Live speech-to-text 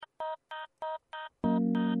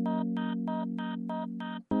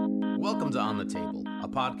Welcome to On the Table, a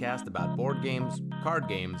podcast about board games, card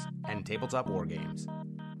games, and tabletop war games.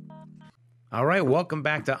 All right, welcome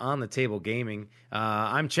back to On the Table Gaming.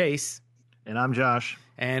 I'm Chase. And I'm Josh.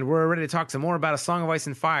 And we're ready to talk some more about A Song of Ice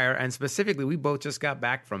and Fire. And specifically, we both just got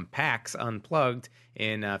back from PAX Unplugged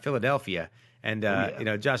in Philadelphia. And you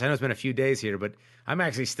know, Josh, I know it's been a few days here, but I'm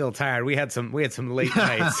actually still tired. We had some late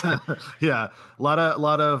nights. Yeah, a lot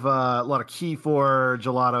of Keyforge,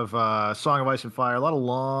 a lot of Song of Ice and Fire, a lot of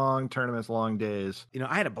long tournaments, long days. You know,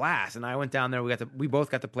 I had a blast, and I went down there. We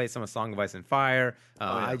both got to play some of Song of Ice and Fire.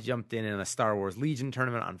 I jumped in a Star Wars Legion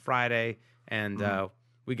tournament on Friday, and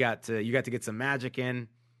you got to get some Magic in.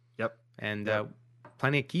 Yep, and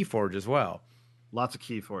plenty of Keyforge as well. Lots of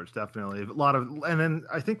Keyforge, definitely. And then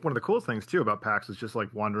I think one of the cool things too about PAX is just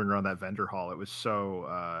like wandering around that vendor hall. It was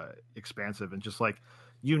so expansive, and just like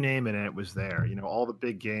you name it, and it was there. You know, all the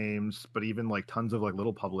big games, but even like tons of like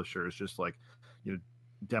little publishers, just like, you know,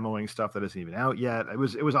 demoing stuff that isn't even out yet. It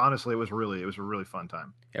was honestly, it was a really fun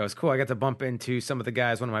time. It was cool. I got to bump into some of the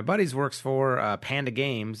guys one of my buddies works for, Panda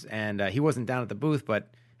Games, and he wasn't down at the booth,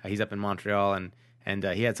 but he's up in Montreal, and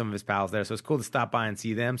he had some of his pals there, so it's cool to stop by and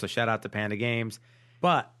see them. So shout out to Panda Games.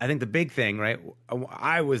 But I think the big thing, right?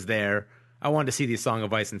 I was there. I wanted to see the Song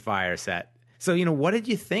of Ice and Fire set. So, you know, what did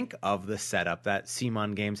you think of the setup that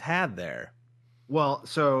CMON Games had there? Well,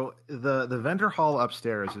 so the vendor hall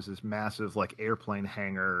upstairs is this massive like airplane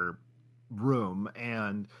hangar room,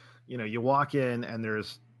 and you know, you walk in and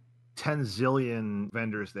there's 10 zillion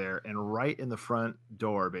vendors there, and right in the front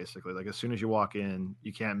door, basically, like as soon as you walk in,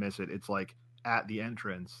 you can't miss it. It's like at the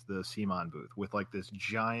entrance, the CMON booth with like this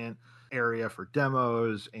giant area for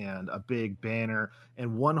demos and a big banner,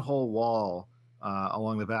 and one whole wall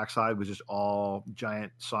along the backside was just all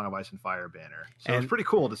giant Song of Ice and Fire banner. So it's pretty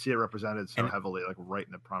cool to see it represented so heavily, like right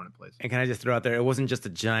in a prominent place. And can I just throw out there, it wasn't just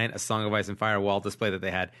a Song of Ice and Fire wall display that they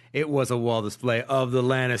had. It was a wall display of the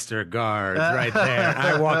Lannister guards right there.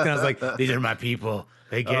 I walked in, I was like, these are my people.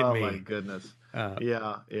 They get me. Oh my goodness.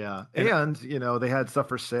 Yeah. And, you know, they had stuff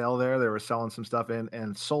for sale there. They were selling some stuff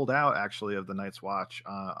and sold out actually of the Night's Watch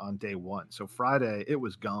on day one. So Friday, it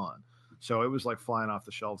was gone. So it was like flying off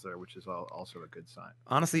the shelves there, which is also a good sign.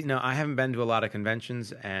 Honestly, no, I haven't been to a lot of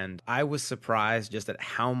conventions, and I was surprised just at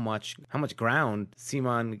how much ground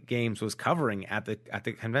CMON Games was covering at the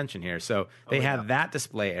convention here. So they had that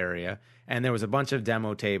display area, and there was a bunch of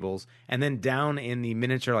demo tables, and then down in the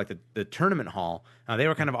miniature, like the tournament hall, they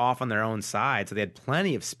were kind of off on their own side, so they had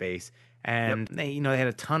plenty of space. And they had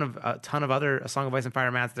a ton of other A Song of Ice and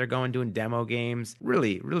Fire mats. They're doing demo games.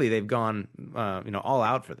 Really, they've gone all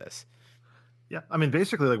out for this. Yeah, I mean,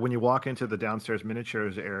 basically, like when you walk into the downstairs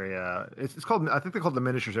miniatures area, it's called, I think they call it the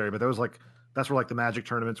miniatures area, but that's where like the Magic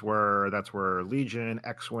tournaments were. That's where Legion,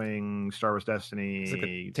 X-Wing, Star Wars Destiny, it's like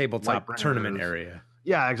a tabletop tournament area.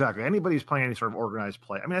 Yeah, exactly. Anybody's playing any sort of organized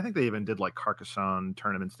play. I mean, I think they even did like Carcassonne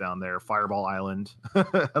tournaments down there. Fireball Island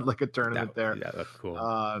had like a tournament there. Yeah, that's cool.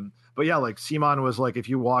 But yeah, like CMON was like, if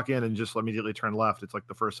you walk in and just immediately turn left, it's like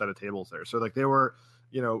the first set of tables there. So like they were,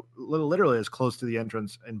 you know, literally as close to the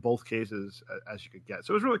entrance in both cases as you could get.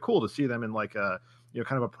 So it was really cool to see them in like a, you know,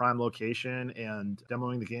 kind of a prime location and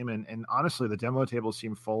demoing the game. And honestly, the demo tables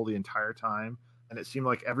seemed full the entire time. And it seemed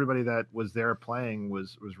like everybody that was there playing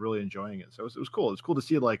was really enjoying it. So it was cool. It was cool to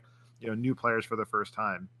see like, you know, new players for the first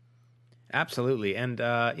time. Absolutely. And,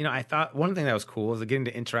 you know, I thought one thing that was cool is getting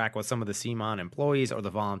to interact with some of the CMON employees or the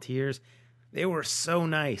volunteers. They were so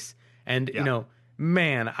nice. And, you know,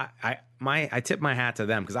 man, I tip my hat to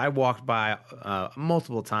them, because I walked by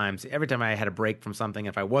multiple times. Every time I had a break from something,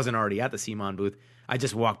 if I wasn't already at the CMON booth, I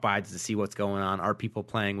just walked by to see what's going on. Are people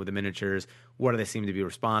playing with the miniatures? What do they seem to be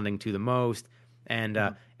responding to the most? And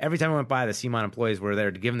every time I went by, the CMON employees were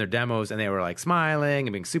there to give them their demos, and they were like smiling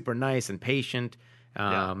and being super nice and patient.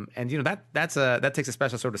 And you know, that takes a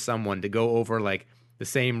special sort of someone to go over like the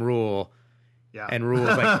same rule and rules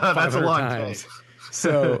like 500 times.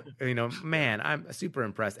 So, you know, man, I'm super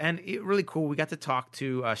impressed. And really cool, we got to talk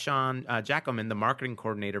to Sean Jackelman, the marketing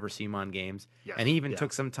coordinator for CMON Games. Yes. And he even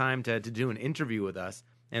took some time to do an interview with us.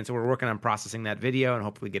 And so we're working on processing that video and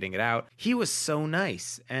hopefully getting it out. He was so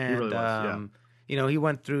nice. And, he really was, you know, he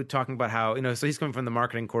went through talking about how, you know, so he's coming from the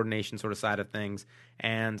marketing coordination sort of side of things,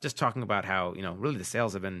 and just talking about how, you know, really the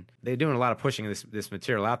sales have been, they're doing a lot of pushing this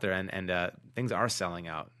material out there, and things are selling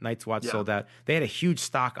out. Night's Watch sold out. They had a huge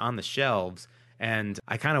stock on the shelves. And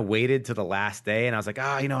I kind of waited to the last day, and I was like,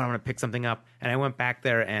 you know what, I'm going to pick something up. And I went back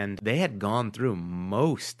there, and they had gone through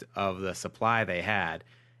most of the supply they had.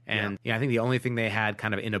 And I think the only thing they had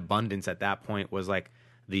kind of in abundance at that point was like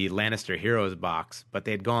the Lannister Heroes box, but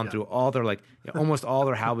they had gone through all their almost all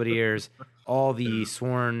their halberdiers, all the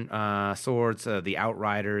sworn swords, the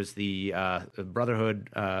Outriders, the Brotherhood.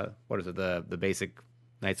 What is it? The basic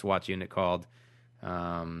Night's Watch unit called.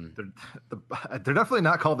 They're definitely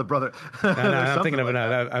not called the Brother. No, I'm thinking of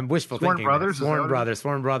another. I'm wishful Sworn thinking. Brothers?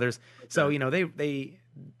 Sworn Brothers. So they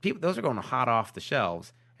people, those are going hot off the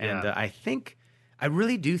shelves, and I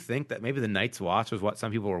really do think that maybe the Night's Watch was what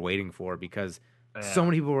some people were waiting for, because so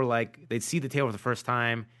many people were like, they'd see the table for the first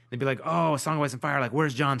time, they'd be like, oh, A Song of Ice and Fire, like,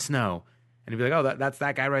 where's Jon Snow? And he'd be like, oh, that's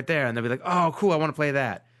that guy right there, and they'd be like, oh, cool, I want to play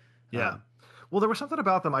that. Yeah. Well, there was something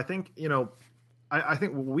about them. I think I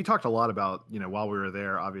think we talked a lot about, while we were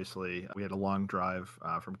there, obviously we had a long drive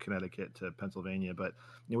from Connecticut to Pennsylvania, but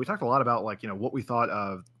we talked a lot about what we thought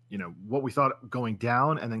of, what we thought going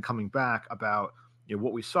down and then coming back about,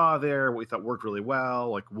 what we saw there, what we thought worked really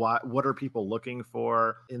well, like what are people looking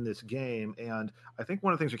for in this game. And I think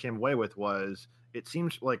one of the things we came away with was it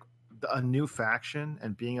seems like a new faction,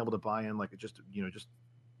 and being able to buy in just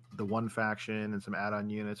the one faction and some add-on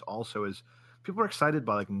units also is, people are excited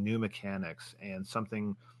by new mechanics and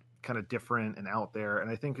something kind of different and out there. And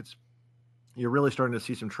I think you're really starting to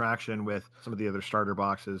see some traction with some of the other starter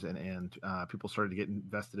boxes, and people started to get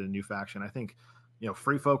invested in a new faction. I think,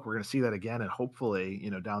 Free Folk, we're going to see that again, and hopefully,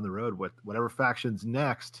 down the road with whatever faction's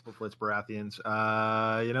next, hopefully it's Baratheons,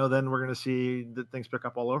 then we're going to see that things pick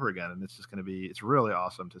up all over again. And it's just going to it's really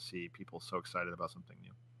awesome to see people so excited about something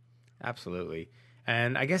new. Absolutely.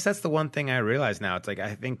 And I guess that's the one thing I realize now. It's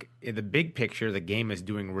I think in the big picture, the game is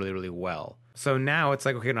doing really, really well. So now it's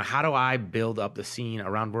okay, how do I build up the scene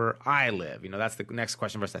around where I live? That's the next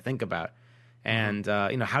question for us to think about. And,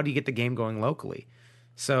 how do you get the game going locally?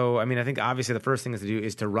 So, I think obviously the first thing to do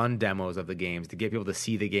is to run demos of the games, to get people to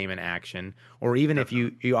see the game in action. Or even if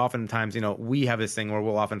you oftentimes, we have this thing where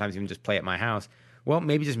we'll oftentimes even just play at my house. Well,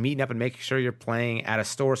 maybe just meeting up and making sure you're playing at a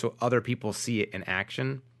store so other people see it in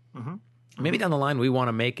action. Mm-hmm. Maybe down the line we want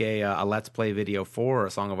to make a Let's Play video for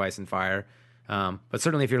A Song of Ice and Fire. But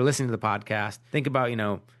certainly if you're listening to the podcast, think about,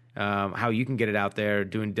 how you can get it out there,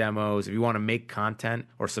 doing demos. If you want to make content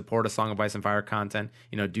or support A Song of Ice and Fire content,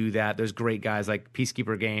 do that. There's great guys like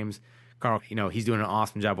Peacekeeper Games. Carl, he's doing an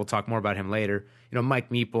awesome job. We'll talk more about him later. Mike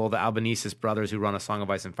Meeple, the Albanese brothers who run A Song of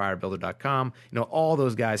Ice and Fire Builder.com. All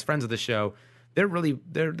those guys, friends of the show, they're really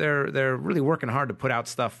working hard to put out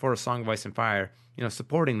stuff for A Song of Ice and Fire,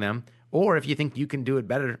 supporting them. Or if you think you can do it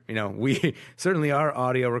better, we certainly our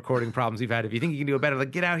audio recording problems we've had. If you think you can do it better,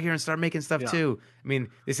 get out here and start making stuff too.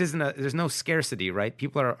 This isn't there's no scarcity, right?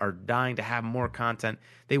 People are dying to have more content.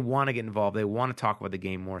 They want to get involved. They want to talk about the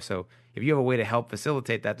game more. So if you have a way to help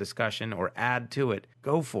facilitate that discussion or add to it,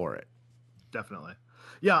 go for it. Definitely.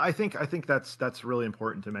 Yeah, I think that's really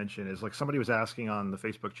important to mention. Is somebody was asking on the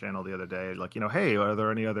Facebook channel the other day, hey, are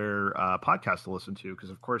there any other podcasts to listen to?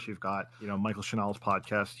 Because of course you've got Michael Chanel's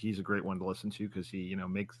podcast. He's a great one to listen to because he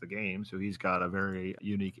makes the game, so he's got a very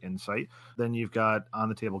unique insight. Then you've got On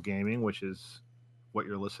the Table Gaming, which is what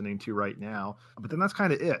you're listening to right now. But then that's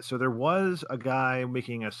kind of it. So there was a guy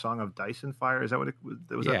making a Song of Dice and Fire. Is that what it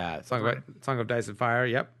was? Yeah, Song of Dice and Fire.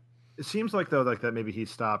 Yep. It seems that maybe he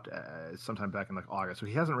stopped sometime back in August, so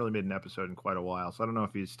he hasn't really made an episode in quite a while. So I don't know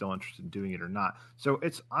if he's still interested in doing it or not. So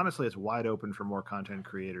it's wide open for more content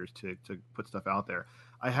creators to put stuff out there.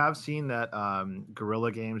 I have seen that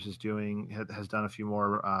Guerrilla Games has done a few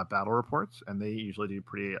more battle reports, and they usually do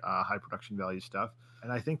pretty high production value stuff.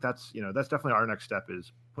 And I think that's definitely our next step,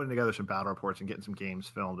 is putting together some battle reports and getting some games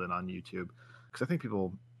filmed and on YouTube, because I think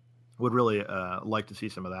people would really like to see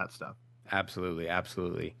some of that stuff. Absolutely,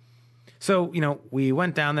 absolutely. So, we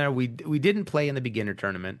went down there. We didn't play in the beginner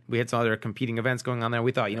tournament. We had some other competing events going on there.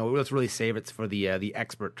 We thought, let's really save it for the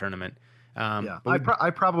expert tournament.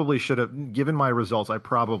 I probably should have, given my results, I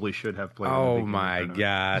probably should have played. Oh my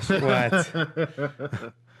gosh!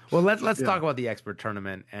 What? Well, let's talk about the expert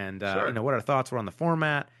tournament and sure. What our thoughts were on the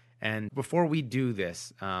format. And before we do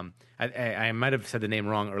this, I might have said the name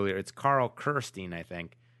wrong earlier. It's Carl Kirstein, I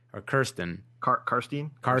think, or Kirsten.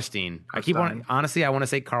 Karstein. I keep honestly, I want to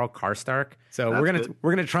say Carl Karstark. So That's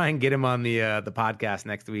we're gonna try and get him on the podcast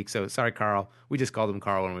next week. So sorry, Carl. We just called him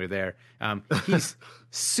Carl when we were there. He's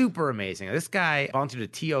super amazing. This guy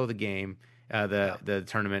volunteered to TO the game, the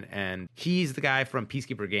tournament, and he's the guy from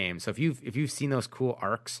Peacekeeper Games. So if you've seen those cool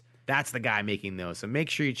arcs, that's the guy making those. So make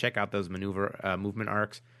sure you check out those movement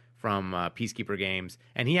arcs from Peacekeeper Games,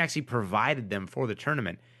 and he actually provided them for the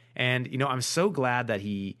tournament. And, I'm so glad that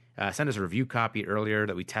he sent us a review copy earlier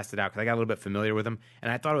that we tested out, because I got a little bit familiar with him.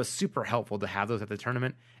 And I thought it was super helpful to have those at the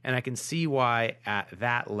tournament. And I can see why at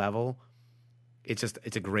that level, it's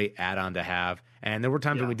a great add-on to have. And there were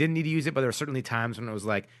times when we didn't need to use it, but there were certainly times when it was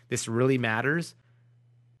like, this really matters.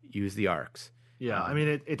 Use the arcs. Yeah, I mean,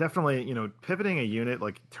 it definitely, pivoting a unit,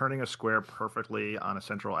 like turning a square perfectly on a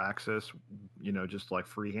central axis, just like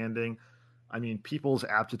freehanding. I mean, people's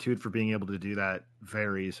aptitude for being able to do that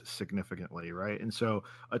varies significantly, right? And so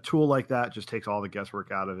a tool like that just takes all the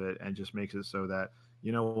guesswork out of it and just makes it so that,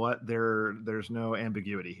 you know what, there's no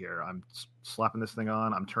ambiguity here. I'm slapping this thing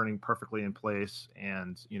on, I'm turning perfectly in place,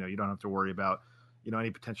 and, you don't have to worry about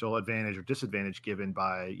any potential advantage or disadvantage given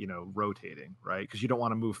by, rotating, right? Because you don't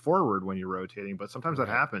want to move forward when you're rotating, but sometimes that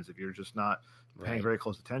happens if you're just not paying very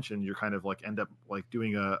close attention. You're kind of like end up like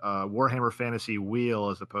doing a Warhammer Fantasy wheel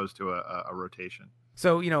as opposed to a rotation.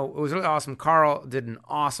 So, it was really awesome. Carl did an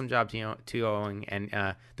awesome job TOing,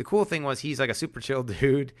 and the cool thing was he's like a super chill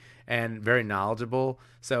dude and very knowledgeable.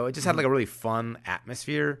 So it just had like a really fun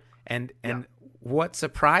atmosphere. And what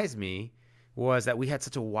surprised me was that we had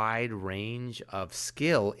such a wide range of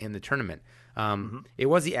skill in the tournament. It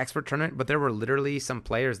was the expert tournament, but there were literally some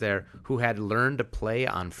players there who had learned to play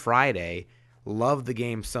on Friday, loved the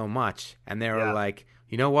game so much, and they were like,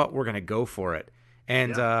 you know what, we're going to go for it.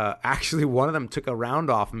 And actually, one of them took a round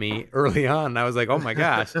off me early on. And I was like, oh my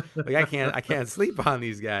gosh, like I can't sleep on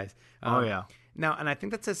these guys. Now, and I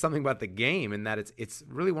think that says something about the game, in that it's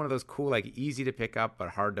really one of those cool, like easy to pick up but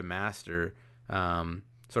hard to master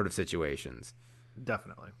sort of situations.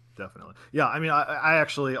 Definitely. Yeah, I mean, I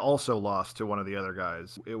actually also lost to one of the other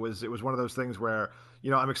guys. It was one of those things where,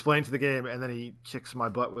 I'm explaining to the game, and then he kicks my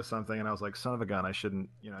butt with something, and I was like, son of a gun, I shouldn't,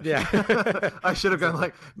 I should have gone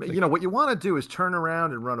like, what you want to do is turn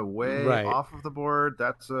around and run away off of the board.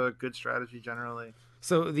 That's a good strategy generally.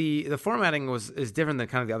 So the formatting is different than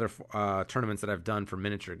kind of the other tournaments that I've done for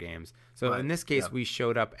miniature games. So in this case, we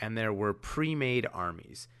showed up, and there were pre-made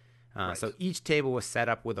armies. So each table was set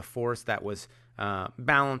up with a force that was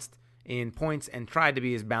balanced in points and tried to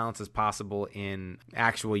be as balanced as possible in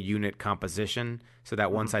actual unit composition, so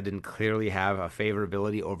that one side didn't clearly have a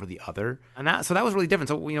favorability over the other. And so that was really different.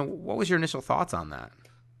 So, what was your initial thoughts on that?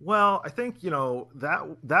 Well, I think,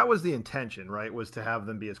 that was the intention, right? Was to have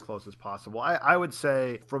them be as close as possible. I would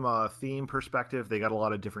say from a theme perspective, they got a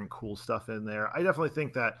lot of different cool stuff in there. I definitely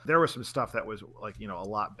think that there was some stuff that was like, a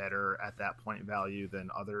lot better at that point value than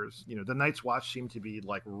others. The Night's Watch seemed to be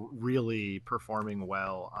like really performing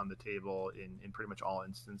well on the table in pretty much all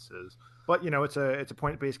instances. But, it's a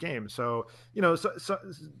point-based game. So, so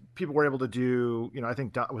people were able to do, I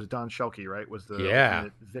think was Don Shelkey, right? Was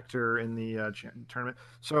the victor in the tournament.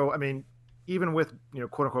 So, I mean, even with,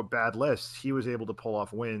 quote unquote bad lists, he was able to pull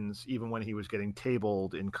off wins even when he was getting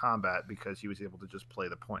tabled in combat, because he was able to just play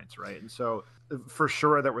the points, right? And so for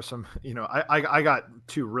sure there was some, I got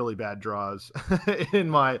two really bad draws in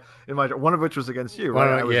my one of which was against you,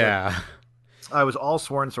 right? I was all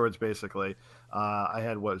Sworn Swords basically. I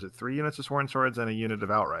had, 3 units of Sworn Swords and a unit of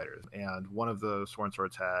Outriders, and one of the Sworn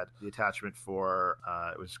Swords had the attachment for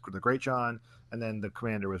it was the Great John, and then the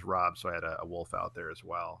commander was Rob, so I had a wolf out there as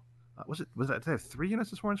well. Did I have 3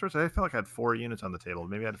 units of Sworn Swords? I felt like I had 4 units on the table.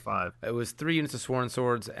 Maybe I had 5. It was 3 units of Sworn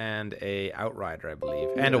Swords and a Outrider, I believe,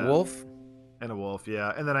 and a wolf. And a wolf,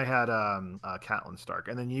 yeah. And then I had Catelyn Stark,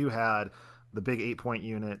 and then you had the big 8-point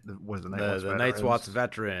unit. Was the Night's Watch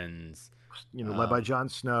Veterans. Led by Jon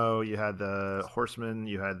Snow. You had the Horsemen.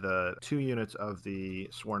 You had the 2 units of the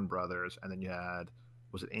Sworn Brothers, and then you had,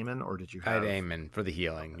 was it Aemon, or did you have? I had Aemon for the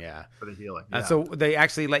healing, For the healing. So they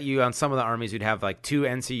actually let you, on some of the armies, you'd have like 2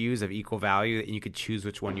 NCUs of equal value, and you could choose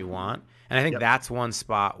which one you want. And I think that's one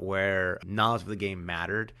spot where knowledge of the game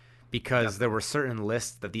mattered, because there were certain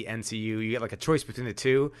lists that the NCU, you get like a choice between the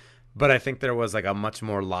 2, but I think there was like a much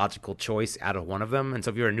more logical choice out of one of them. And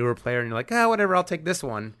so if you're a newer player and you're like, whatever, I'll take this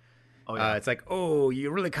one. It's like,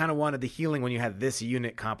 you really kind of wanted the healing when you had this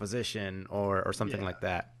unit composition or something like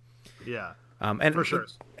that. Yeah. And for sure.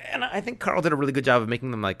 And I think Carl did a really good job of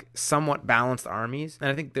making them like somewhat balanced armies. And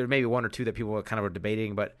I think there may be 1 or 2 that people kind of were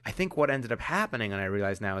debating, but I think what ended up happening, and I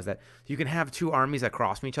realize now, is that you can have 2 armies that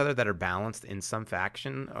cross from each other that are balanced in some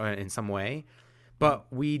faction or in some way. But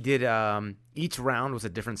we did, each round was a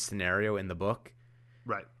different scenario in the book.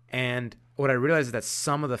 Right. And what I realized is that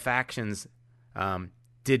some of the factions,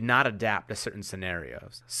 did not adapt to certain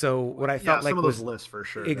scenarios. So what I felt like some of was those lists for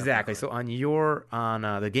sure. Exactly. Definitely. So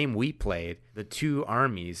on the game we played, the 2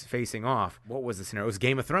 armies facing off, what was the scenario? It was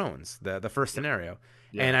Game of Thrones, the first scenario.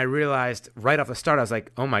 Yeah. And I realized right off the start, I was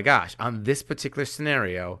like, oh my gosh, on this particular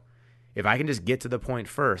scenario, if I can just get to the point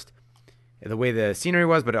first, the way the scenery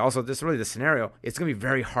was, but also just really the scenario, it's going to be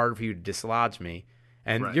very hard for you to dislodge me,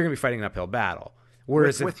 and you're going to be fighting an uphill battle.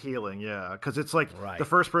 Whereas with healing, yeah, because it's like the right,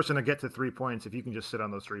 first person to get to 3 points, if you can just sit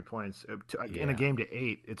on those 3 points in a yeah, game to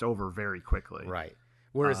 8, it's over very quickly. right.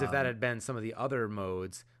 Whereas if that Um, had been some of the other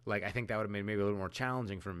modes, like I think that would have made maybe a little more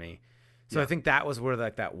challenging for me. So I yeah, think that was where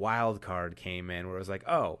like that wild card came in, where it was like,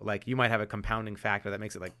 oh, like you might have a compounding factor that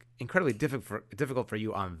makes it like incredibly difficult for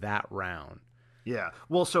you on that round. yeah.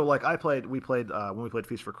 Well, so like we played when we played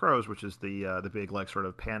Feast for Crows, which is the big like sort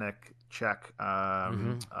of panic check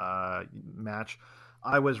Mm-hmm. match.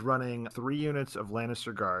 I was running 3 units of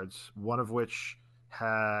Lannister guards, one of which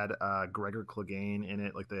had Gregor Clegane in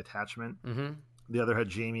it, like the attachment. Mm-hmm. The other had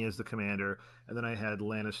Jamie as the commander, and then I had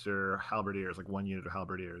Lannister halberdiers, like 1 unit of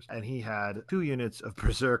halberdiers, and he had 2 units of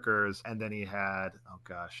berserkers, and then he had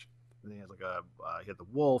then he had like he had the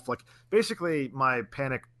wolf. Like basically, my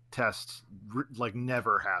panic test like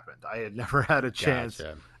never happened. I had never had a chance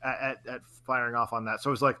Gotcha. at firing off on that.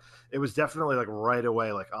 So it was definitely like right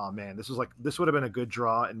away, like, oh man, this would have been a good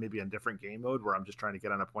draw in maybe a different game mode where I'm just trying to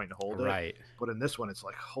get on a point and hold it. Right. But in this one, it's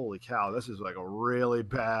like, holy cow, this is like a really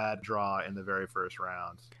bad draw in the very first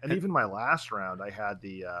round. And even my last round, I had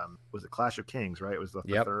the was it Clash of Kings, right? It was the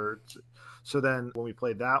Yep. third. So then when we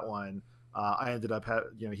played that one, I ended up,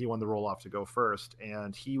 he won the roll off to go first,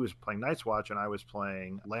 and he was playing Night's Watch, and I was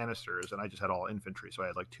playing Lannisters, and I just had all infantry, so I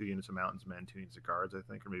had like 2 units of Mountains Men, 2 units of guards, I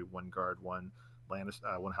think, or maybe one guard, one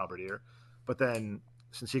one halberdier. But then,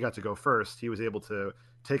 since he got to go first, he was able to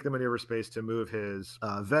take the maneuver space to move his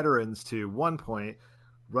veterans to 1 point,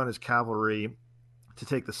 run his cavalry to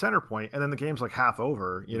take the center point, and then the game's like half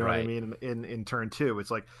over. You know what I Right. mean? In turn two, it's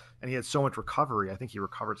like, and he had so much recovery. I think he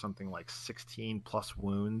recovered something like 16 plus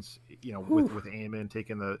wounds. You know, Whew. with Aemon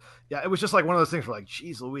taking the It was just like one of those things where like,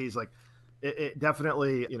 geez, Louise, like it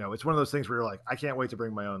definitely, it's one of those things where you're like, I can't wait to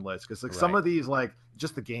bring my own list, because like some Right. of these, like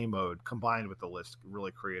just the game mode combined with the list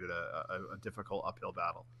really created a difficult uphill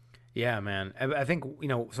battle. Yeah, man. I think,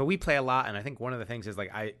 so we play a lot, and I think one of the things is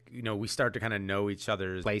like we start to kind of know each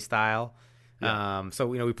other's play style. Yeah. So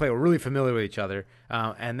we're really familiar with each other.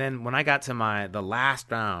 And then when I got to the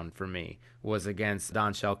last round for me was against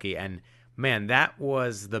Don Shelkey, and man, that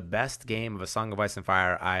was the best game of A Song of Ice and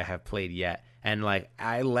Fire I have played yet. And like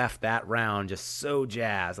I left that round just so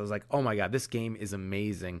jazzed. I was like, oh my god, this game is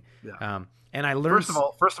amazing. Yeah. And I learned.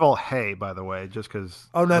 First of all, hey, by the way, just because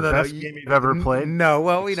Oh no, the no, no! best game you've ever played. No,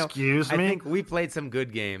 well, Excuse I me. think we played some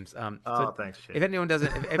good games. So Thanks, Shane. if anyone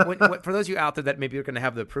doesn't, for those of you out there that maybe you're going to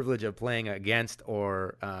have the privilege of playing against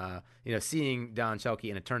or seeing Don Shelkey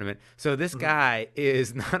in a tournament, so this guy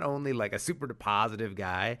is not only like a super positive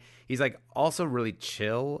guy, he's like also really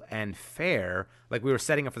chill and fair. Like we were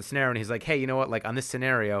setting up for the scenario, and he's like, "Hey, you know what? Like on this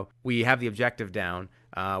scenario, we have the objective down.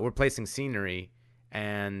 We're placing scenery,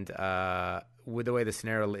 and with the way the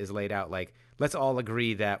scenario is laid out, like let's all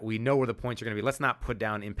agree that we know where the points are going to be. Let's not put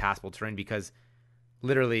down impassable terrain, because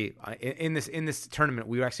literally in this tournament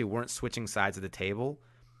we actually weren't switching sides of the table,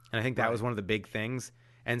 and I think that was one of the big things.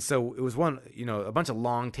 And so it was a bunch of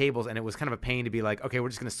long tables, and it was kind of a pain to be like, okay, we're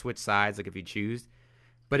just going to switch sides, like if you choose.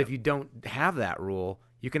 But if you don't have that rule,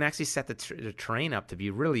 you can actually set the terrain up to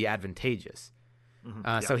be really advantageous.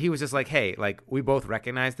 So he was just like, hey, like we both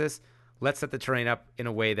recognize this. Let's set the terrain up in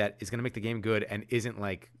a way that is going to make the game good and isn't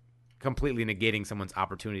like completely negating someone's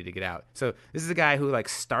opportunity to get out. So this is a guy who like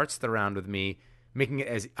starts the round with me, making it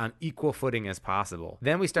as on equal footing as possible.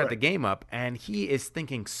 Then we start the game up, and he is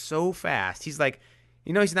thinking so fast. He's like,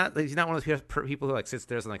 he's not one of those people who like sits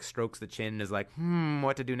there and like strokes the chin and is like,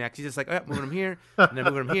 what to do next. He's just like, moving him here, and then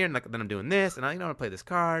moving him here, and like then I'm doing this, and I want to play this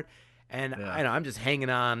card. And I'm just hanging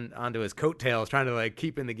onto his coattails, trying to like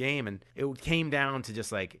keep in the game. And it came down to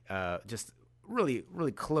just like just really,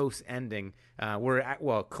 really close ending.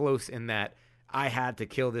 Close in that I had to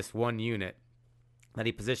kill this one unit that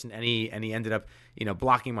he positioned, and he ended up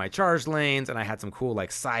blocking my charge lanes, and I had some cool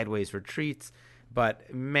like sideways retreats.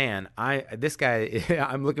 But man, this guy,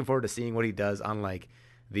 I'm looking forward to seeing what he does on like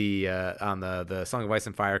on the Song of Ice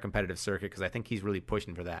and Fire competitive circuit, because I think he's really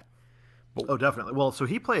pushing for that. Oh, definitely. Well, so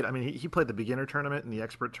he played. I mean, he played the beginner tournament and the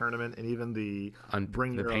expert tournament, and even the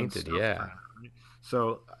bring your painted, own stuff yeah. tournament.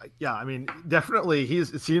 So yeah, I mean, definitely,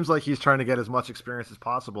 it seems like he's trying to get as much experience as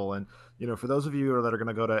possible. And for those of you that are going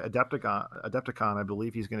to go to Adepticon, I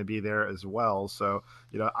believe he's going to be there as well. So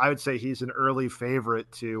I would say he's an early favorite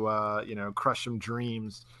to crush some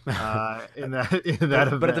dreams in that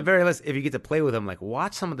event. But at the very least, if you get to play with him, like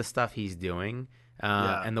watch some of the stuff he's doing.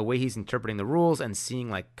 And the way he's interpreting the rules and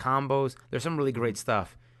seeing like combos, there's some really great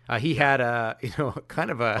stuff. He had a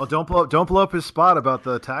kind of a Oh, don't blow up his spot about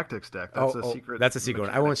the tactics deck. That's a secret. That's a secret one.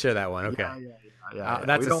 I won't share that one. Okay. Yeah.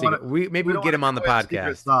 That's a secret. Maybe we'll get him on the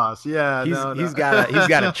podcast. Sauce. Yeah, he's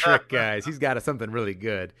got a trick, guys. He's got something really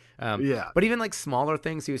good. Yeah. But even like smaller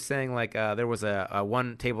things, he was saying like there was a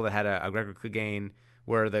one table that had a Gregor Clegane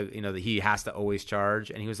where he has to always charge,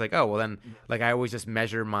 and he was like, oh well, then like I always just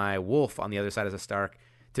measure my wolf on the other side as a Stark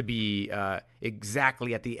to be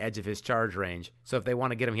exactly at the edge of his charge range. So if they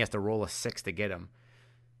want to get him, he has to roll a 6 to get him.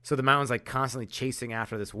 So the mountain's like constantly chasing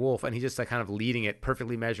after this wolf, and he's just like kind of leading it,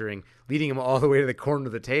 perfectly measuring, leading him all the way to the corner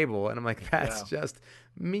of the table. And I'm like, that's just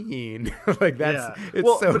mean. Like it's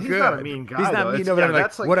so but good. He's not a mean guy. He's not though. mean. But I'm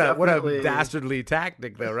like, what definitely... a dastardly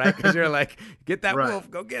tactic, though, right? Because you're like, get that wolf,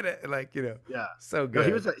 go get it. Like so good.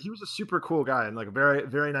 No, he was a super cool guy and like a very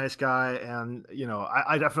very nice guy. And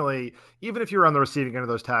I definitely, even if you were on the receiving end of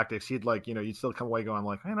those tactics, he'd like you'd still come away going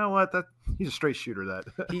like, you know what, that he's a straight shooter.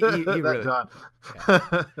 That he really done.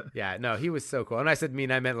 Yeah, no, he was so cool. And I said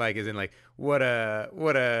mean, I meant like as in like what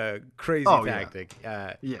a crazy tactic.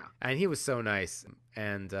 And he was so nice.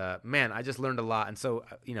 And man, I just learned a lot. And so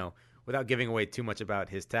without giving away too much about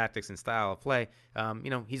his tactics and style of play,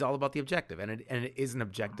 he's all about the objective, and it is an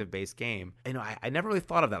objective based game. I never really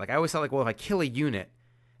thought of that. Like I always thought like, well, if I kill a unit,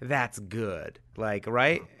 that's good, like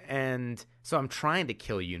right. And so I'm trying to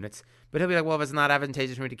kill units, but he'll be like, well, if it's not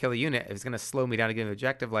advantageous for me to kill a unit, if it's going to slow me down to get an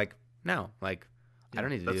objective, like no, like I don't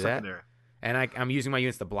need to do that. Secondary. And I'm using my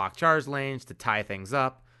units to block charge lanes, to tie things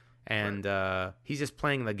up. And he's just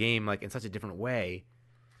playing the game like in such a different way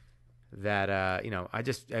that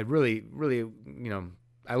I really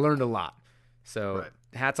I learned a lot. So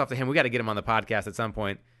hats off to him. We got to get him on the podcast at some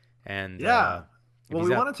point. And well,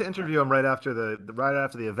 we wanted to interview him right after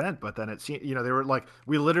the event, but then it seemed they were like,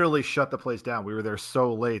 we literally shut the place down. We were there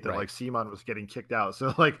so late that like CMON was getting kicked out,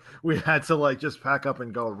 so like we had to like just pack up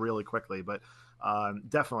and go really quickly. But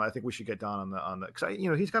definitely, I think we should get Don on the because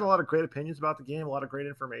he's got a lot of great opinions about the game, a lot of great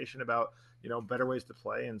information about better ways to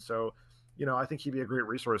play, and so I think he'd be a great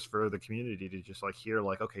resource for the community to just like hear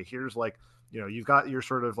like, okay, here's like you've got your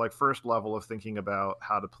sort of like first level of thinking about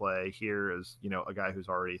how to play. Here is a guy who's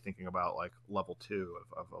already thinking about like level 2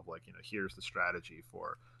 of like here's the strategy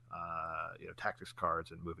for tactics cards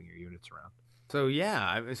and moving your units around. So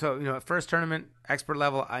at first tournament expert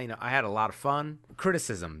level, I had a lot of fun.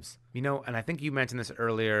 Criticisms, and I think you mentioned this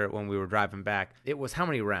earlier when we were driving back. It was how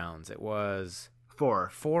many rounds? It was 4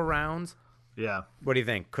 rounds. Yeah. What do you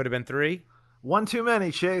think? Could have been 3. One too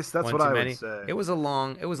many, Chase. That's what I would say. It was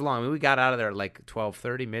long. I mean, we got out of there at like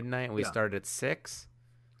 12:30 midnight, and we started at 6.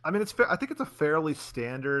 I mean, it's fair. I think it's a fairly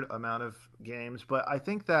standard amount of games, but I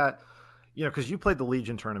think that because you played the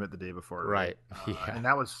Legion tournament the day before, right? And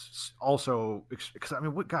that was also because I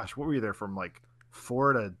mean, what were you there from like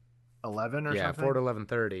 4 to 11 or something? 4 to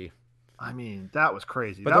 11:30. I mean, that was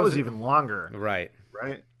crazy. But that was even longer, right?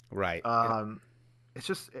 It's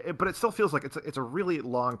just, but it still feels like it's a really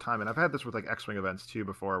long time. And I've had this with like X-Wing events too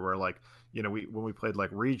before, where like when we played like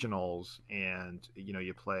regionals and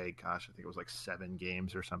you play, gosh, I think it was like 7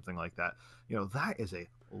 games or something like that. That is a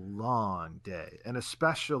long day, and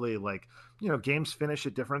especially like games finish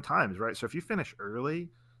at different times, right? So if you finish early,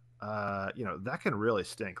 that can really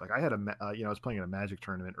stink. Like I had I was playing in a Magic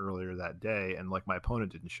tournament earlier that day, and like my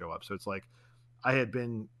opponent didn't show up, so it's like I had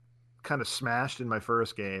been kind of smashed in my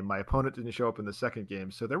first game. My opponent didn't show up in the second game,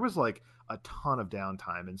 so there was like a ton of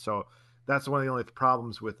downtime. And so that's one of the only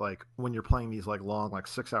problems with like when you're playing these like long like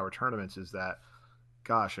 6-hour tournaments is that,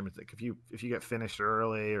 gosh, I mean, like if you get finished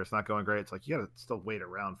early or it's not going great, it's like you got to still wait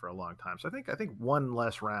around for a long time. So I think one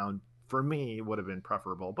less round for me would have been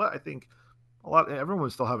preferable, but I think everyone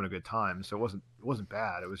was still having a good time, so it wasn't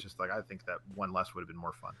bad. It was just like I think that one less would have been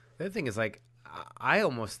more fun. The other thing is like I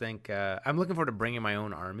almost think I'm looking forward to bringing my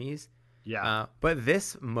own armies. Yeah. But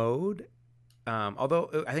this mode,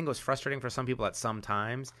 although I think it was frustrating for some people at some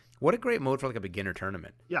times, what a great mode for like a beginner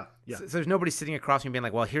tournament. Yeah. So there's nobody sitting across me being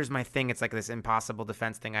like, well, here's my thing. It's like this impossible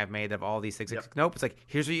defense thing I've made of all these things. Yep. Nope. It's like,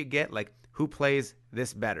 here's what you get. Like, who plays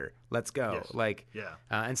this better? Let's go. Yes. Like, yeah.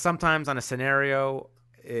 And sometimes on a scenario,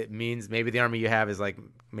 it means maybe the army you have is like,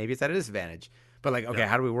 maybe it's at a disadvantage. But like, okay,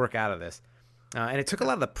 how do we work out of this? And it took a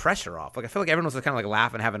lot of the pressure off. Like, I feel like everyone was kind of like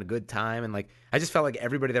laughing, having a good time. And like, I just felt like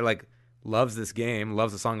everybody there like loves this game,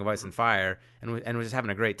 loves the Song of Ice and Fire, and was just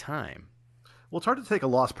having a great time. Well, it's hard to take a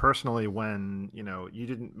loss personally when, you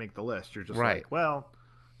didn't make the list. You're just like, well,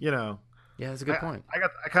 Yeah, that's a good point.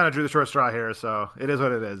 I kind of drew the short straw here, so it is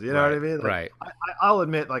what it is. You know what I mean? Like, right. I'll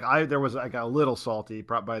admit, like I got a little salty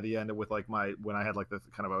by the end with like when I had like the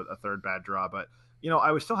kind of a third bad draw, but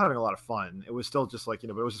I was still having a lot of fun. It was still just like, but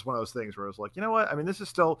it was just one of those things where I was like, you know what? I mean, this is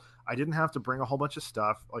still, I didn't have to bring a whole bunch of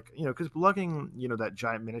stuff. Like, because lugging, that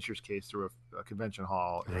giant miniatures case through a convention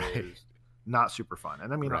hall Right. is not super fun.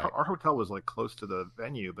 And I mean, Right. our hotel was like close to the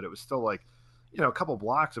venue, but it was still like, a couple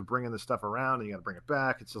blocks of bringing the stuff around and you got to bring it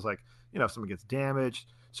back. It's just like, if someone gets damaged.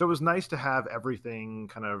 So it was nice to have everything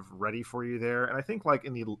kind of ready for you there. And I think like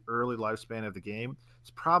in the early lifespan of the game,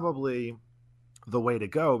 it's probably the way to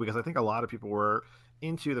go because I think a lot of people were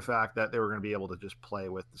into the fact that they were going to be able to just play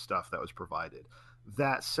with the stuff that was provided.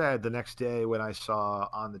 That said, the next day when I saw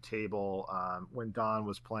on the table when Don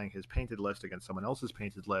was playing his painted list against someone else's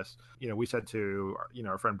painted list, we said to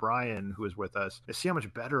our friend Brian who was with us, see how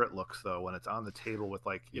much better it looks though when it's on the table with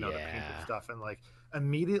like the painted Yeah. stuff and like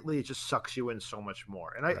immediately it just sucks you in so much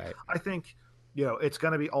more. And Right. I think it's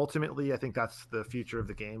going to be ultimately, I think that's the future of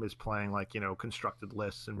the game is playing like, constructed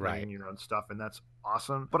lists and Right. bringing your own stuff. And that's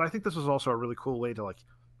awesome. But I think this was also a really cool way to like,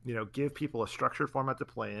 give people a structured format to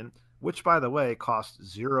play in, which by the way, cost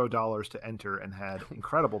 $0 to enter and had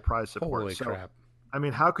incredible prize support. Holy So, crap. I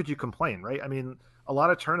mean, how could you complain, right? I mean, a lot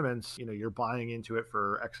of tournaments, you're buying into it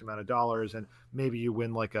for X amount of dollars, and maybe you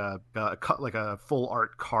win like like a full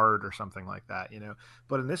art card or something like that,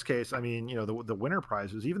 But in this case, I mean, the winner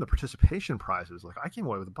prizes, even the participation prizes, like I came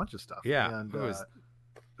away with a bunch of stuff, Yeah. and it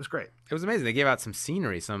was great. It was amazing. They gave out some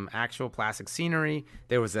scenery, some actual plastic scenery.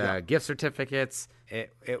 There was Yeah, gift certificates.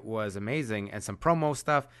 It was amazing, and some promo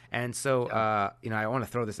stuff. And so, yeah, I want to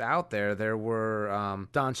throw this out there. There were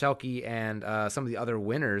Don Shelkey and some of the other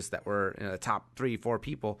winners that were the top 3-4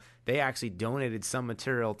 people. They actually donated some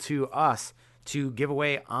material to us to give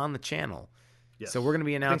away on the channel. So we're yes. going to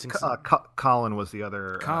be I think announcing Colin was the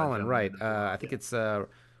other Colin, right? gentleman as well. I think Yeah,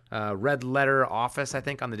 it's Red Letter Office. I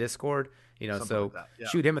think on the Discord. something like So that. Yeah,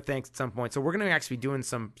 shoot him a thanks at some point. So we're going to actually be doing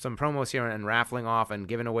some promos here and raffling off and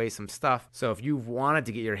giving away some stuff. So if you've wanted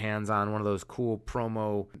to get your hands on one of those cool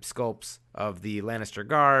promo sculpts of the Lannister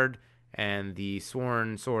Guard and the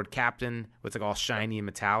Sworn Sword Captain, what's like all shiny and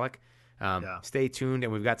metallic. yeah, Stay tuned,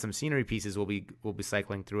 and we've got some scenery pieces we'll be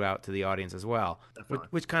cycling throughout to the audience as well, definitely.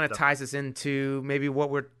 which kind of ties us into maybe what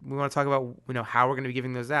we want to talk about. How we're going to be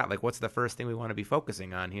giving those out. Like, what's the first thing we want to be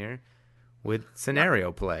focusing on here with Yeah,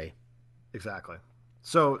 scenario play? exactly.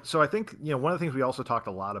 So I think one of the things we also talked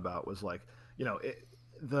a lot about was like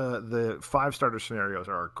the 5 starter scenarios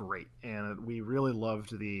are great, and we really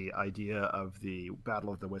loved the idea of the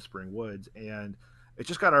Battle of the Whispering Woods, and it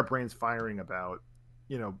just got our brains firing about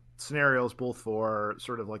scenarios both for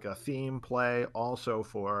sort of like a theme play, also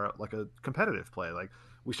for like a competitive play. Like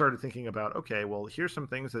we started thinking about, okay, well, here's some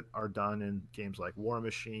things that are done in games like War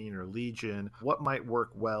Machine or Legion. What might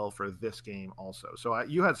work well for this game also? So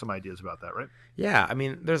you had some ideas about that, right? Yeah, I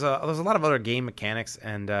mean, there's a lot of other game mechanics,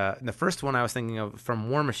 and the first one I was thinking of from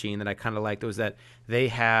War Machine that I kind of liked was that they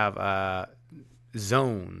have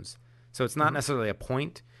zones. So it's not Mm-hmm. necessarily a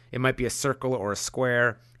point. It might be a circle or a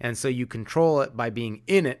square, and so you control it by being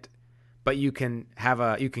in it, but you can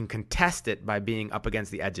contest it by being up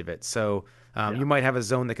against the edge of it. So Yeah. you might have a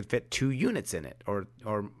zone that could fit 2 units in it, or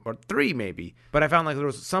 3 maybe. But I found like there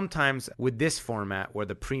was sometimes with this format where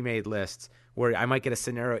the pre-made lists where I might get a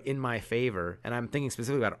scenario in my favor, and I'm thinking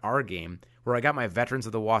specifically about our game where I got my Veterans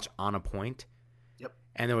of the Watch on a point, Yep.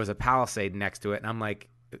 and there was a palisade next to it, and I'm like,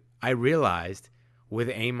 I realized with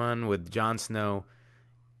Aemon, with Jon Snow,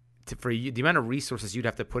 for you, the amount of resources you'd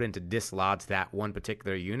have to put in to dislodge that one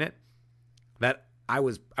particular unit, that I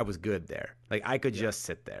was good there. Like I could Yeah. just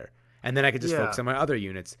sit there, and then I could just Yeah. focus on my other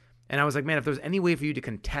units. And I was like, man, if there was any way for you to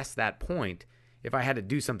contest that point, if I had to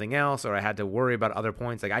do something else or I had to worry about other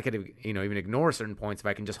points, like I could even ignore certain points if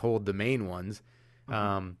I can just hold the main ones.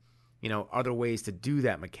 Mm-hmm. Other ways to do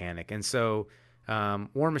that mechanic. And so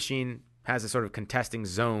War Machine has a sort of contesting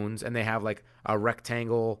zones, and they have like a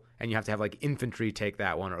rectangle, and you have to have like infantry take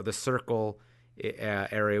that one, or the circle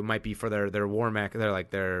area might be for their war mech,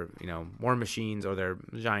 their war machines or their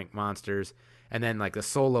giant monsters, and then like the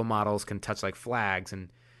solo models can touch like flags,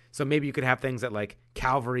 and so maybe you could have things that like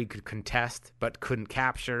cavalry could contest but couldn't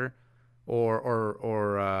capture,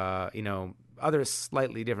 or other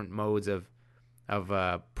slightly different modes of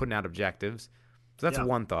putting out objectives. So that's Yeah.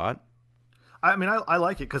 one thought. I mean, I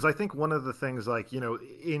like it because I think one of the things, like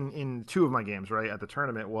in 2 of my games, right at the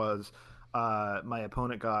tournament, was my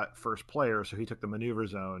opponent got first player, so he took the maneuver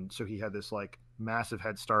zone, so he had this like massive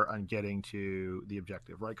head start on getting to the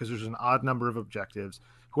objective, right? Because there's an odd number of objectives.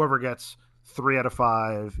 Whoever gets 3 out of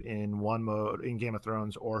 5 in one mode in Game of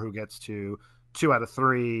Thrones, or who gets to 2 out of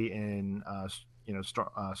 3 in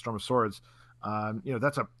Storm of Swords,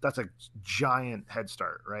 That's a giant head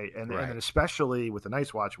start, right? And then especially with the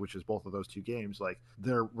Night's Watch, which is both of those two games, like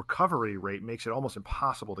their recovery rate makes it almost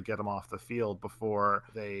impossible to get them off the field before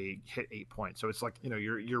they hit 8 points. So it's like,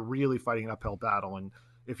 you're really fighting an uphill battle, and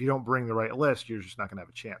if you don't bring the right list, you're just not going to have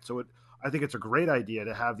a chance. So I think it's a great idea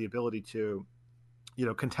to have the ability to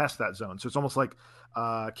contest that zone. So it's almost like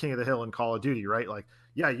King of the Hill in Call of Duty, right? Like,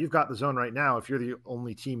 yeah, you've got the zone right now if you're the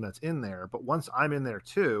only team that's in there. But once I'm in there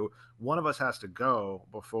too, one of us has to go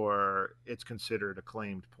before it's considered a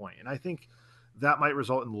claimed point. And I think that might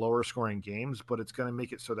result in lower scoring games, but it's going to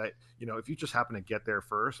make it so that, if you just happen to get there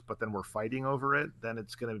first, but then we're fighting over it, then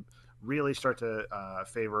it's going to really start to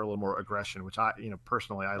favor a little more aggression, which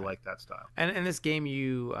personally, I like that style. And in this game,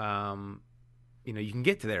 you can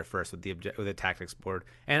get to there first with the tactics board,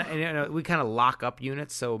 and we kind of lock up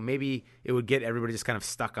units, so maybe it would get everybody just kind of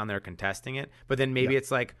stuck on there contesting it. But then maybe it's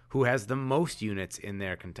like who has the most units in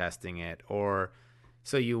there contesting it, or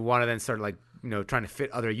so you want to then start like trying to fit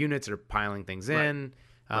other units or piling things in.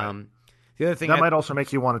 Right. The other thing that might also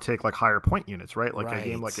make you want to take like higher point units, right? Like right. A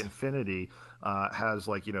game like Infinity has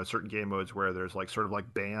like certain game modes where there's like sort of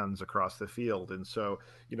like bands across the field, and so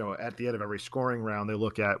at the end of every scoring round they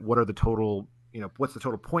look at what are the total. What's the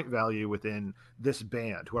total point value within this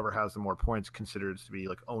band? Whoever has the more points considers to be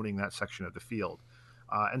like owning that section of the field.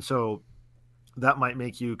 And so that might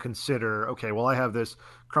make you consider, okay, well, I have this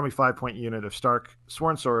crummy 5-point unit of Stark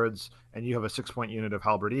Sworn Swords, and you have a 6-point unit of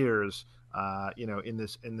Halberdiers, in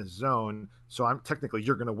this zone. So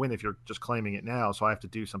you're going to win if you're just claiming it now. So I have to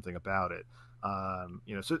do something about it.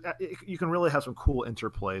 So you can really have some cool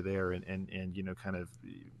interplay there and kind of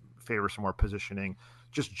favor some more positioning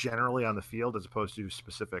just generally on the field as opposed to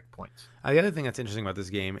specific points. The other thing that's interesting about this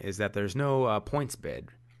game is that there's no points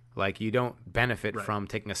bid. Like you don't benefit from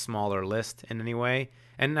taking a smaller list in any way.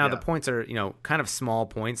 And now the points are, kind of small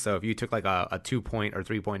points. So if you took like a 2-point or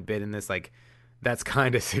 3-point bid in this, like that's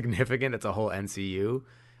kind of significant. It's a whole NCU.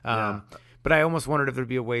 But I almost wondered if there'd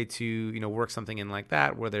be a way to, work something in like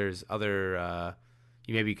that where there's other,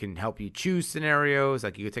 maybe can help you choose scenarios.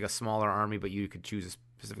 Like you could take a smaller army, but you could choose a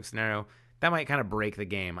specific scenario. That might kind of break the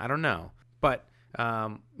game. I don't know. But,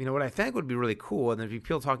 what I think would be really cool, and there's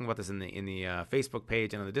people talking about this in the Facebook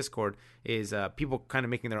page and on the Discord, is people kind of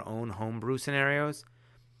making their own homebrew scenarios.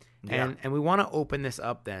 Yeah. And we want to open this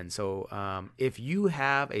up then. So if you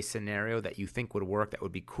have a scenario that you think would work, that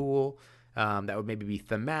would be cool, that would maybe be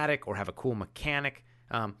thematic or have a cool mechanic,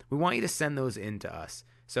 we want you to send those in to us.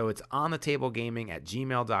 So it's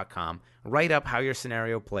onthetablegaming@gmail.com. Write up how your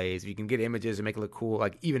scenario plays. If you can get images and make it look cool,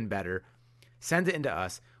 like even better, send it into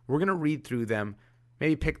us. We're going to read through them,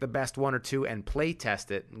 maybe pick the best one or two and play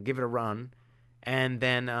test it and give it a run. And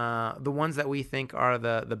then the ones that we think are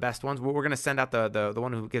the best ones, we're going to send out the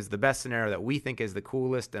one who gives the best scenario that we think is the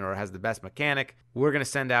coolest or has the best mechanic. We're going to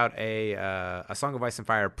send out a Song of Ice and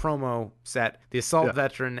Fire promo set, the Assault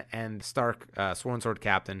Veteran and Stark Sworn Sword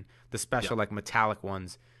Captain, the special like metallic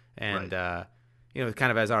ones, and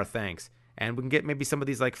kind of as our thanks. And we can get maybe some of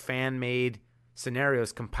these like fan-made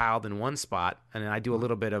scenarios compiled in one spot, and then I do a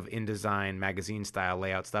little bit of InDesign magazine style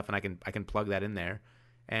layout stuff, and I can plug that in there.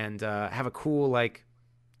 And have a cool like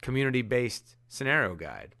community-based scenario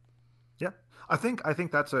guide. Yeah, I think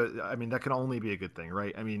that's that can only be a good thing,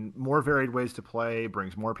 right? I mean, more varied ways to play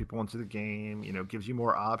brings more people into the game. Gives you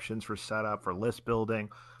more options for setup, for list building.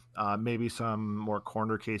 Maybe some more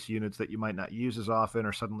corner case units that you might not use as often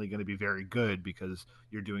are suddenly going to be very good because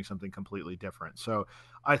you're doing something completely different. So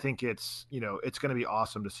I think it's going to be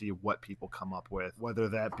awesome to see what people come up with, whether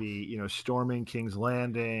that be storming King's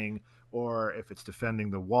Landing, or if it's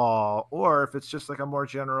defending the wall, or if it's just like a more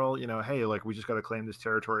general, hey, like we just got to claim this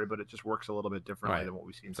territory, but it just works a little bit differently than what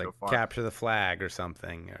we've seen so far. Capture the flag or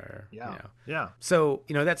something, or yeah. So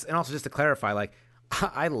that's, and also just to clarify, like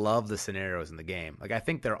I love the scenarios in the game. Like I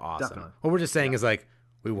think they're awesome. Definitely. What we're just saying is like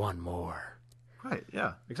we want more. Right.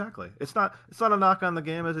 Yeah. Exactly. It's not a knock on the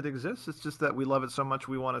game as it exists. It's just that we love it so much.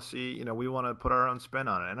 We want to see. We want to put our own spin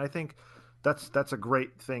on it, and I think that's a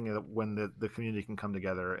great thing when the community can come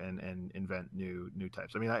together and invent new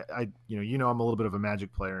types. I mean, I I'm a little bit of a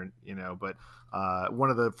Magic player, but one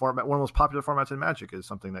of the most popular formats in Magic is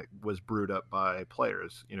something that was brewed up by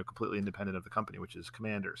players, completely independent of the company, which is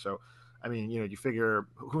Commander. So, I mean, you figure,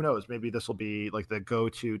 who knows, maybe this will be like the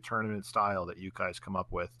go-to tournament style that you guys come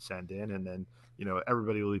up with, send in, and then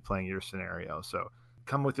everybody will be playing your scenario. So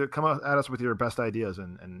come at us with your best ideas,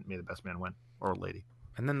 and may the best man win, or lady.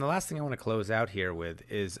 And then the last thing I want to close out here with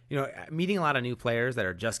is, meeting a lot of new players that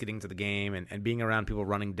are just getting to the game and being around people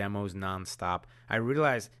running demos nonstop. I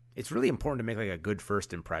realize it's really important to make like a good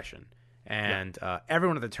first impression. And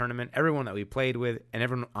everyone at the tournament, everyone that we played with, and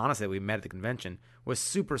everyone, honestly, that we met at the convention was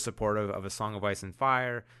super supportive of A Song of Ice and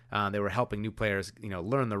Fire. They were helping new players,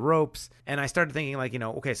 learn the ropes. And I started thinking, like,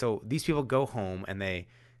 okay, so these people go home and they're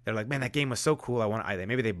like, man, that game was so cool.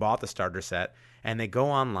 Maybe they bought the starter set and they go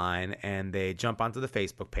online and they jump onto the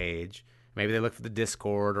Facebook page. Maybe they look for the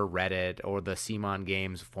Discord or Reddit or the CMON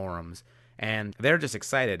Games forums. And they're just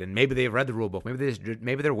excited, and maybe they've read the rule book.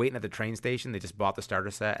 Maybe they're waiting at the train station. They just bought the starter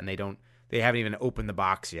set, and they haven't even opened the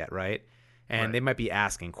box yet, right? And Right. they might be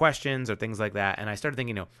asking questions or things like that. And I started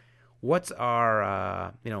thinking, what's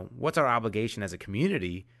our obligation as a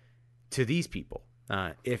community to these people,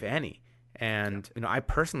 if any? And I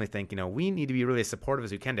personally think we need to be really as supportive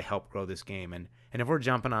as we can to help grow this game. And if we're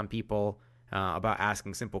jumping on people about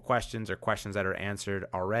asking simple questions or questions that are answered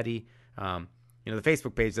already. The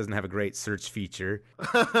Facebook page doesn't have a great search feature.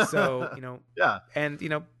 So, Yeah. and,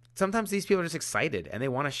 sometimes these people are just excited and they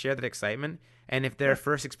want to share that excitement. And if their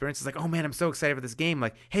first experience is like, oh man, I'm so excited for this game.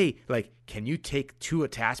 Like, hey, like, can you take 2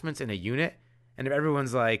 attachments in a unit? And if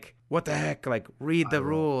everyone's like, what the heck? Like, read the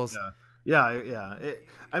rules. Yeah.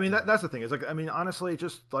 That's the thing. Is like, honestly,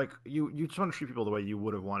 just like you just want to treat people the way you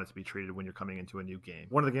would have wanted to be treated when you're coming into a new game.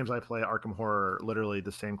 One of the games I play, Arkham Horror, literally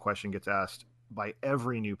the same question gets asked by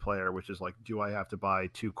every new player, which is like, do I have to buy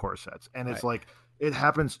 2 core sets? And it's like, it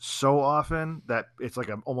happens so often that it's like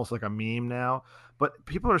almost like a meme now. But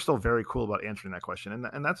people are still very cool about answering that question,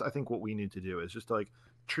 and that's, I think, what we need to do is just like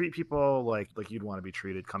treat people like you'd want to be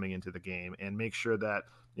treated coming into the game, and make sure that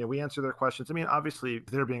we answer their questions. I mean, obviously, if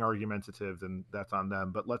they're being argumentative, then that's on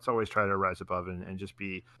them. But let's always try to rise above and just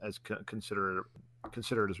be as considerate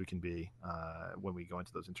as we can be when we go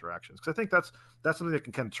into those interactions. Because I think that's something that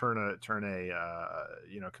can kind of turn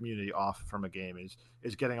a community off from a game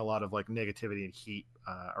is getting a lot of like negativity and heat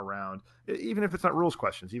around, even if it's not rules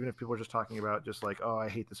questions, even if people are just talking about just like, oh, I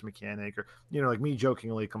hate this mechanic, or like me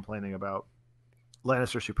jokingly complaining about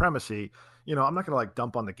Lannister supremacy. I'm not gonna like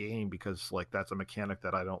dump on the game because like that's a mechanic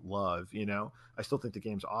that I don't love. I still think the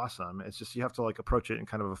game's awesome. It's just you have to like approach it in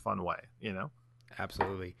kind of a fun way.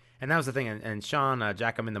 Absolutely. And that was the thing. And Sean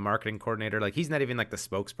Jacobman, the marketing coordinator, like he's not even like the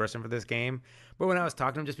spokesperson for this game. But when I was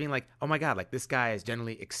talking to him, just being like, oh my God, like this guy is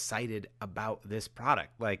genuinely excited about this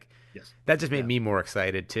product. Like that just made me more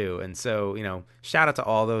excited too. And so, shout out to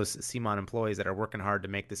all those CMON employees that are working hard to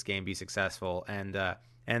make this game be successful. And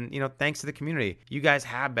thanks to the community. You guys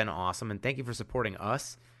have been awesome. And thank you for supporting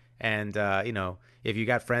us. And, if you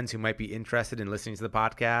got friends who might be interested in listening to the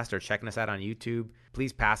podcast or checking us out on YouTube,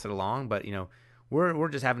 please pass it along. But, we're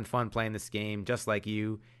just having fun playing this game, just like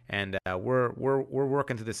you, and we're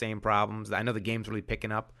working through the same problems. I know the game's really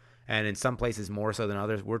picking up, and in some places more so than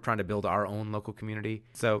others. We're trying to build our own local community.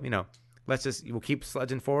 So we'll keep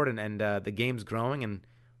sludging forward, and the game's growing, and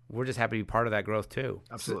we're just happy to be part of that growth too.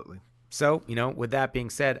 Absolutely. So with that being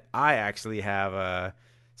said, I actually have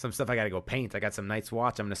some stuff I got to go paint. I got some Night's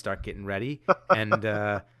Watch. I'm going to start getting ready, and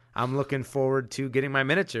I'm looking forward to getting my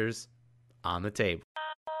miniatures on the table.